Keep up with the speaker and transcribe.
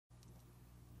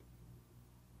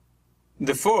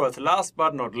The fourth, last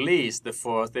but not least, the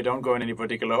fourth, they don't go in any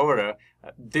particular order,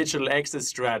 digital exit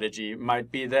strategy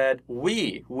might be that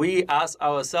we as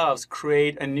ourselves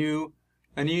create a new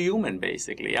human,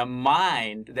 basically, a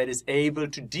mind that is able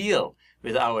to deal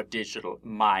with our digital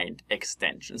mind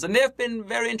extensions. And there have been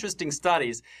very interesting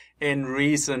studies in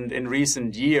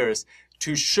recent years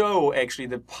to show actually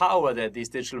the power that these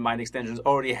digital mind extensions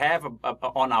already have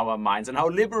on our minds and how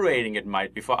liberating it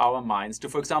might be for our minds to,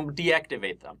 for example,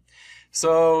 deactivate them.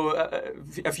 So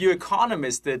a few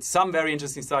economists did some very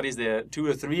interesting studies, there are 2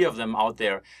 or 3 of them out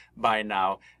there by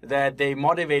now, that they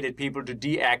motivated people to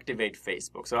deactivate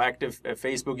Facebook. So active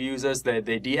Facebook users, they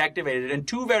deactivated it, and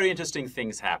 2 very interesting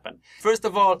things happened. First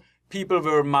of all, people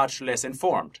were much less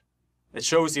informed. It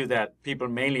shows you that people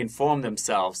mainly inform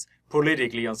themselves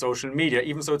politically on social media,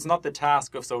 even so it's not the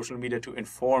task of social media to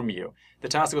inform you. The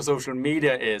task of social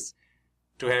media is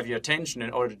to have your attention in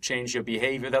order to change your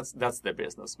behavior. That's the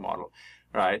business model,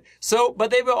 right? So, but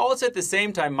they were also at the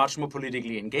same time much more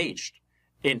politically engaged,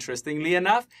 interestingly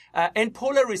enough, and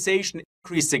polarization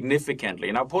increased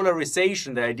significantly. Now,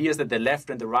 polarization, the idea is that the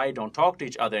left and the right don't talk to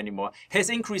each other anymore,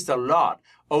 has increased a lot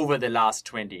over the last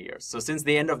 20 years. So since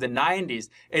the end of the 90s,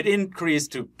 it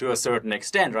increased to a certain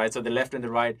extent, right? So the left and the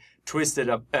right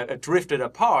drifted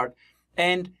apart,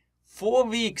 and 4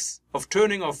 weeks of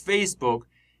turning off Facebook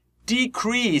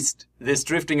decreased this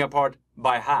drifting apart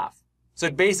by half. So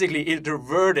it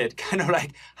reverted kind of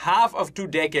like half of 2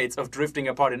 decades of drifting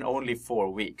apart in only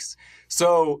 4 weeks.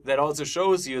 So that also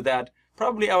shows you that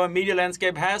probably our media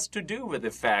landscape has to do with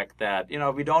the fact that,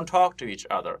 we don't talk to each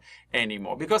other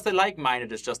anymore, because the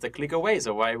like-minded is just a click away.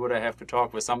 So why would I have to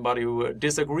talk with somebody who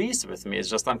disagrees with me? It's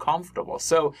just uncomfortable.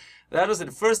 So that was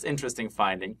the first interesting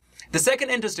finding. The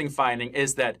second interesting finding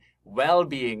is that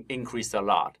well-being increased a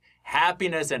lot.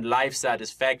 Happiness and life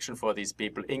satisfaction for these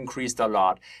people increased a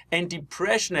lot, and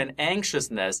depression and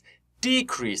anxiousness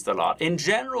decreased a lot. In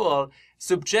general,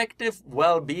 subjective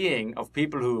well-being of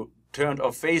people who turned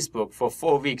off Facebook for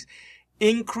 4 weeks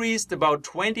increased about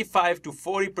 25 to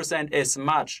 40% as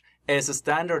much as a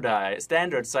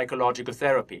standard psychological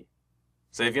therapy.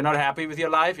 So if you're not happy with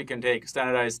your life, you can take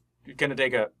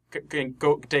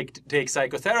take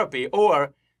psychotherapy,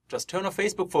 or just turn off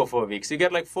Facebook for 4 weeks. You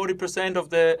get like 40% of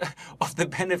the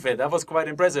benefit. That was quite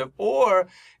impressive. Or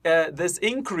this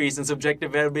increase in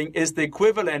subjective well-being is the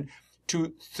equivalent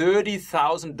to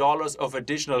 $30,000 of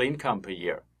additional income per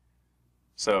year.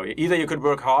 So either you could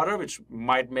work harder, which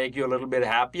might make you a little bit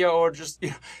happier, or just,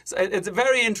 so it's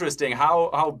very interesting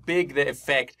how big the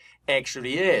effect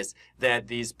actually is that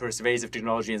these pervasive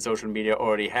technology and social media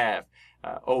already have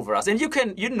over us. And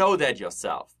you know that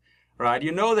yourself. Right?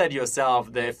 You know that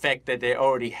yourself, the effect that they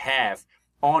already have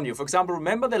on you. For example,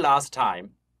 remember the last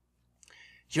time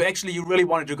you really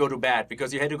wanted to go to bed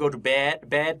because you had to go to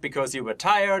bed because you were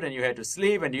tired and you had to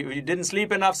sleep and you didn't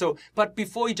sleep enough. So, but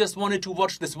before you just wanted to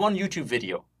watch this one YouTube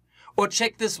video or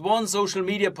check this one social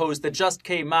media post that just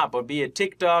came up, or be it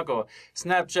TikTok or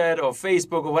Snapchat or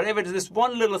Facebook or whatever it is, this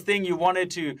one little thing you wanted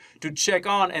to check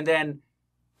on, and then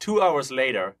 2 hours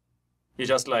later, you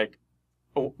just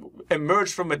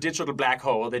emerged from a digital black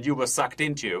hole that you were sucked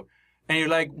into, and you're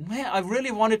like, man, I really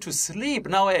wanted to sleep.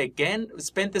 Now I again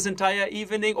spent this entire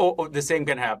evening, or the same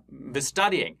can happen with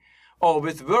studying or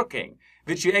with working,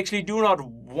 which you actually do not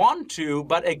want to,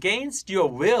 but against your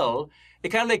will, it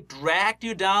kind of dragged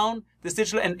you down this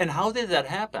digital. And how did that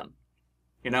happen?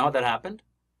 You know how that happened?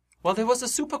 Well, there was a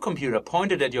supercomputer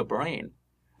pointed at your brain.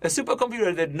 A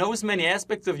supercomputer that knows many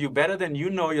aspects of you better than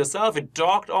you know yourself. It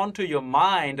docked onto your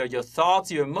mind or your thoughts,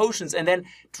 your emotions, and then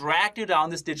dragged you down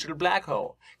this digital black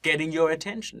hole, getting your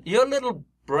attention. Your little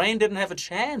brain didn't have a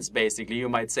chance, basically, you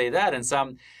might say that. And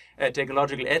some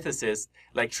technological ethicist,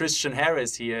 like Tristan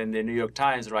Harris here in the New York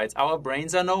Times, writes, our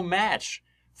brains are no match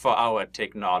for our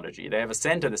technology. They have a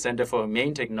center, the Center for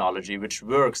Humane Technology, which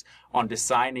works on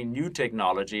designing new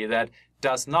technology that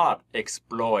does not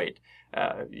exploit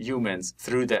humans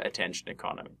through the attention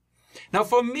economy. Now,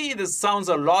 for me, this sounds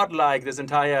a lot like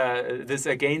this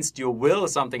against your will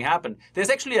something happened. There's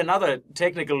actually another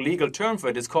technical legal term for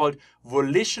it. It's called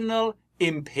volitional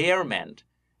impairment.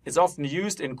 It's often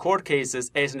used in court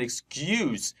cases as an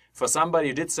excuse for somebody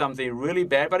who did something really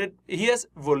bad, but here's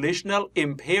volitional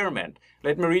impairment.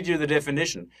 Let me read you the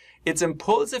definition. It's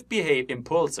impulsive behavior,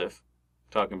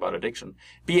 talking about addiction,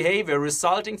 behavior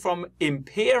resulting from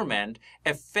impairment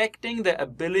affecting the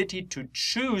ability to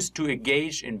choose to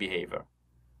engage in behavior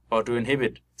or to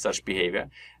inhibit such behavior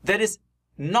that is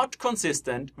not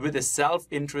consistent with the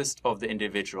self-interest of the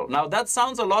individual. Now, that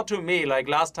sounds a lot to me like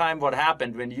last time what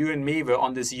happened when you and me were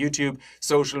on this YouTube,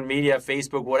 social media,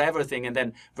 Facebook, whatever thing, and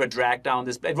then were dragged down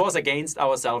this. It was against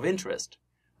our self-interest,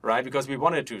 right? Because we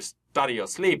wanted to study or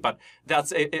sleep, but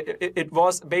it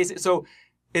was basic. So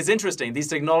it's interesting. These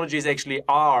technologies actually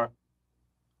are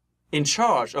in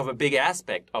charge of a big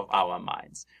aspect of our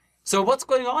minds. So what's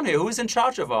going on here? Who's in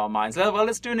charge of our minds? Well,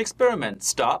 let's do an experiment.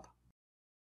 Stop.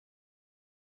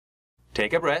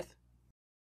 Take a breath.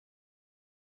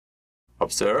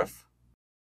 Observe.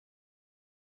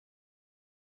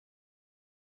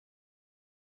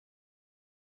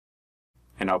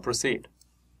 And now proceed.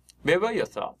 Where were your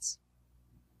thoughts?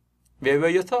 Where were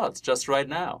your thoughts just right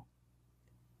now?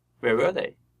 Where were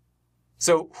they?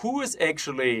 So who is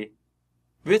actually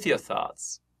with your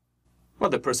thoughts? Well,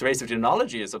 the persuasive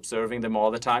technology is observing them all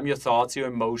the time, your thoughts, your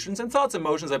emotions. And thoughts,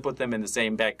 emotions, I put them in the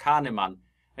same bag. Kahneman,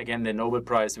 again, the Nobel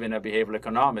Prize winner, behavioral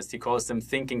economist, he calls them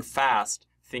thinking fast,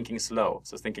 thinking slow.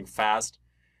 So thinking fast,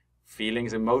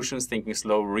 feelings, emotions, thinking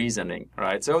slow, reasoning,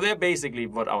 right? So they're basically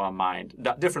what our mind,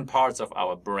 different parts of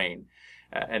our brain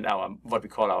and what we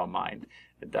call our mind,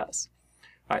 it does.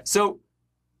 Right? So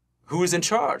who is in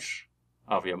charge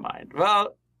of your mind?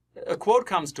 Well, a quote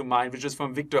comes to mind, which is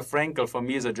from Viktor Frankl. For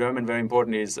me, as a German, very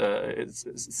important. It's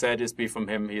said this be from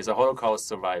him. He's a Holocaust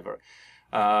survivor.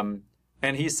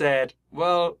 And he said,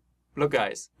 well, look,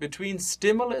 guys, between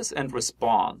stimulus and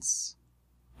response,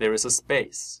 there is a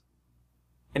space.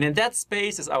 And in that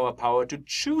space is our power to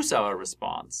choose our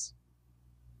response.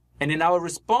 And in our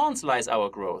response lies our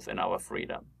growth and our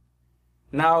freedom.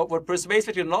 Now, what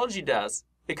persuasive technology does,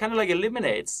 it kind of like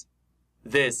eliminates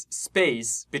this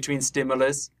space between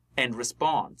stimulus and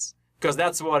response. Because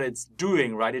that's what it's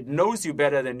doing, right? It knows you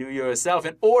better than you yourself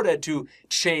in order to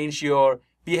change your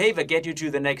behavior, get you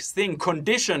to the next thing,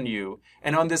 condition you,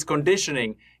 and on this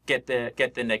conditioning, get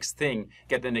the next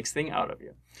thing out of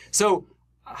you. So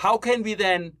how can we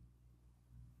then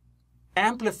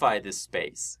amplify this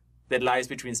space that lies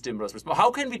between stimulus and response?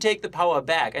 How can we take the power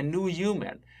back, a new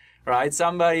human, right?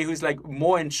 Somebody who's like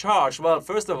more in charge. Well,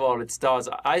 first of all,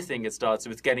 I think it starts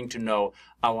with getting to know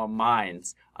our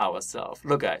minds, ourselves.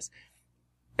 Look, guys,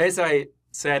 as I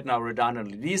said now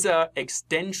redundantly, these are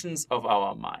extensions of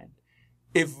our mind.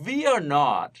 If we are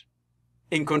not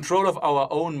in control of our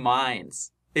own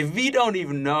minds, if we don't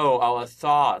even know our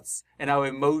thoughts and our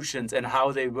emotions and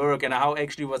how they work and how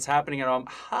actually what's happening around,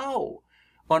 how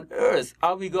on earth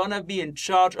are we going to be in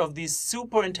charge of these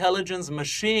super intelligence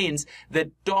machines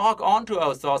that dock onto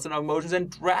our thoughts and our emotions and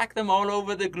drag them all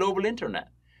over the global internet?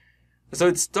 So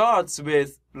it starts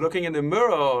with looking in the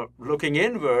mirror, looking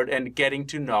inward, and getting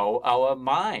to know our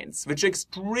minds, which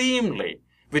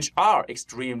are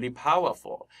extremely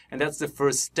powerful. And that's the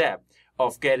first step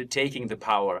of taking the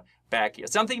power back here.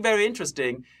 Something very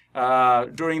interesting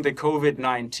during the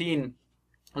COVID-19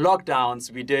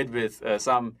 lockdowns we did with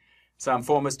some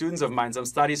former students of mine, some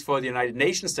studies for the United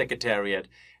Nations Secretariat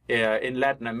in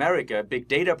Latin America, a big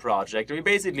data project. We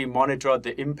basically monitored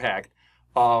the impact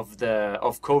of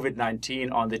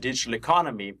COVID-19 on the digital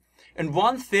economy. And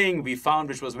one thing we found,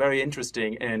 which was very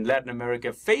interesting in Latin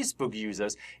America Facebook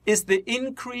users, is the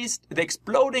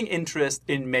exploding interest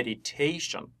in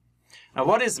meditation. Now,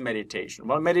 what is meditation?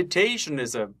 Well, meditation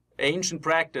is an ancient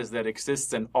practice that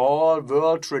exists in all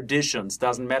world traditions.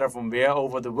 Doesn't matter from where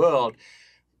over the world.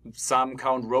 Some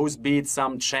count rose beads,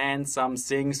 some chant, some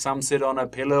sing, some sit on a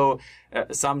pillow,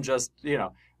 some just,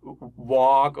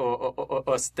 walk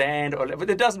or stand, but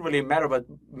it doesn't really matter. But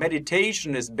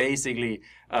meditation is basically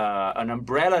an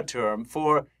umbrella term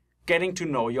for getting to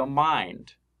know your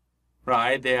mind,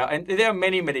 right? There are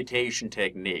many meditation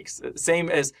techniques. Same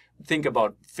as think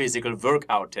about physical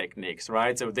workout techniques,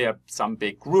 right? So there are some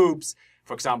big groups.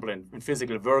 For example, in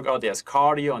physical workout, there's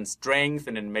cardio and strength,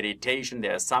 and in meditation,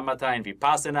 there's samatha and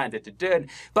vipassana.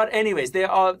 But anyways, there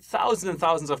are thousands and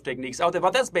thousands of techniques out there,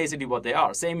 but that's basically what they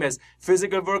are. Same as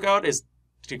physical workout is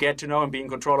to get to know and be in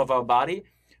control of our body.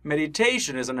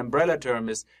 Meditation is an umbrella term,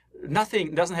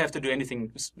 doesn't have to do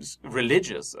anything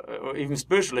religious or even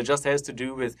spiritual. It just has to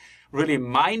do with really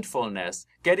mindfulness,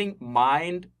 getting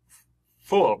mindful,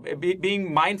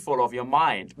 being mindful of your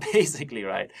mind, basically,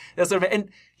 right? And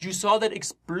you saw that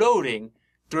exploding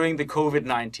during the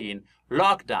COVID-19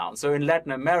 lockdown. So in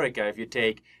Latin America, if you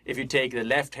take the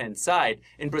left-hand side,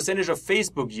 in percentage of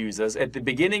Facebook users at the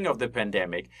beginning of the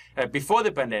pandemic, before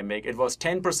the pandemic, it was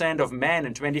 10% of men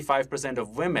and 25%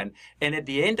 of women. And at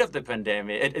the end of the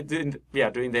pandemic,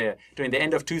 during the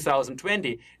end of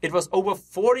 2020, it was over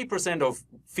 40% of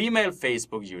female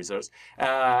Facebook users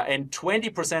and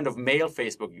 20% of male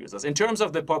Facebook users. In terms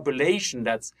of the population,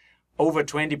 that's over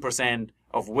 20%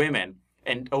 of women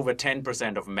and over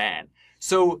 10% of men.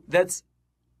 So that's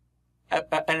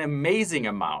an amazing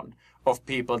amount of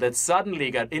people that suddenly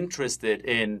got interested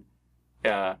in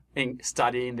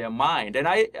studying their mind. And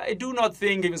I do not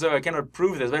think, even though I cannot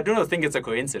prove this, but I do not think it's a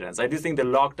coincidence. I do think the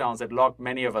lockdowns that locked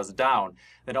many of us down,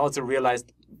 that also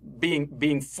realized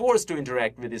being forced to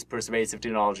interact with this persuasive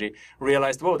technology,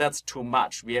 realized, whoa, that's too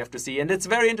much. We have to see. And it's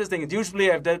very interesting.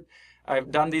 Usually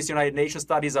I've done these United Nations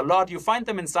studies a lot. You find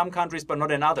them in some countries, but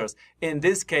not in others. In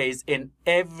this case, in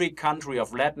every country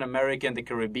of Latin America and the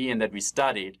Caribbean that we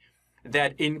studied,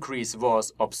 that increase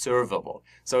was observable.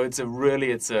 So it's a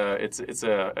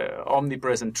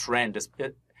omnipresent trend,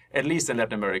 at least in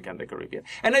Latin America and the Caribbean.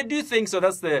 And I do think, so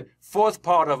that's the fourth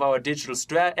part of our digital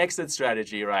exit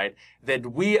strategy, right?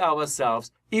 That we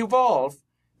ourselves evolve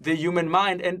the human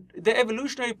mind, and the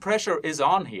evolutionary pressure is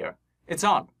on here. It's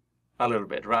on a little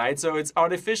bit, right? So it's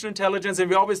artificial intelligence, and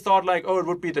we always thought like, oh, it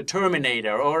would be the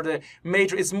Terminator or the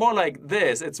Matrix. It's more like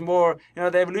this. It's more,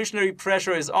 the evolutionary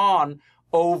pressure is on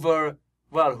over,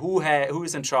 well, who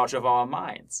is in charge of our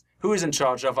minds? Who is in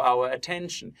charge of our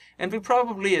attention? And we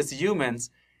probably, as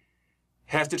humans,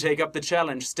 have to take up the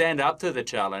challenge, stand up to the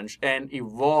challenge, and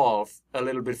evolve a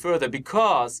little bit further.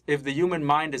 Because if the human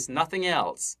mind is nothing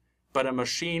else but a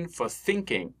machine for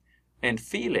thinking and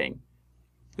feeling,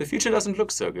 the future doesn't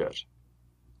look so good.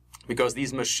 Because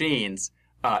these machines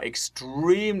are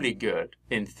extremely good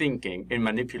in thinking, in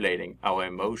manipulating our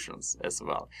emotions as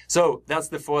well. So that's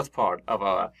the fourth part of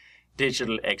our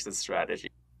digital exit strategy.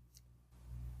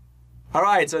 All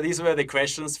right, so these were the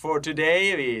questions for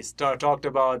today. We talked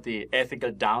about the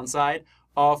ethical downside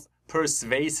of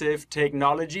persuasive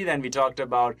technology. Then we talked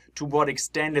about to what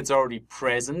extent it's already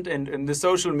present in the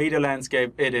social media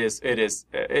landscape. It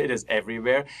is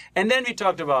everywhere. And then we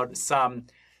talked about some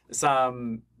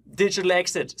digital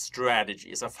exit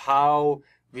strategies of how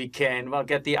we can, well,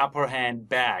 get the upper hand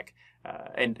back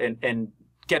and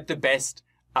get the best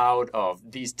out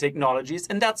of these technologies.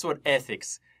 And that's what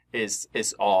ethics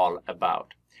is all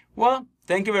about. Well,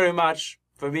 thank you very much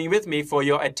for being with me, for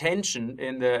your attention.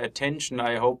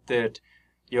 I hope that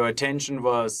your attention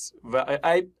was, well,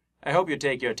 I hope you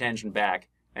take your attention back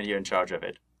and you're in charge of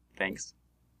it. Thanks.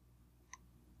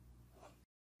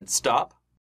 Stop.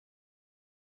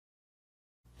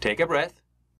 Take a breath.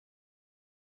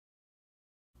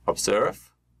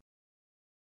 Observe.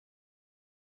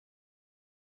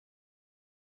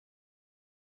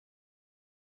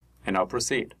 And now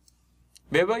proceed.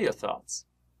 Where were your thoughts?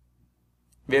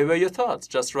 Where were your thoughts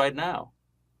just right now?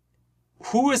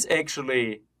 Who is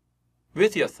actually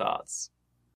with your thoughts?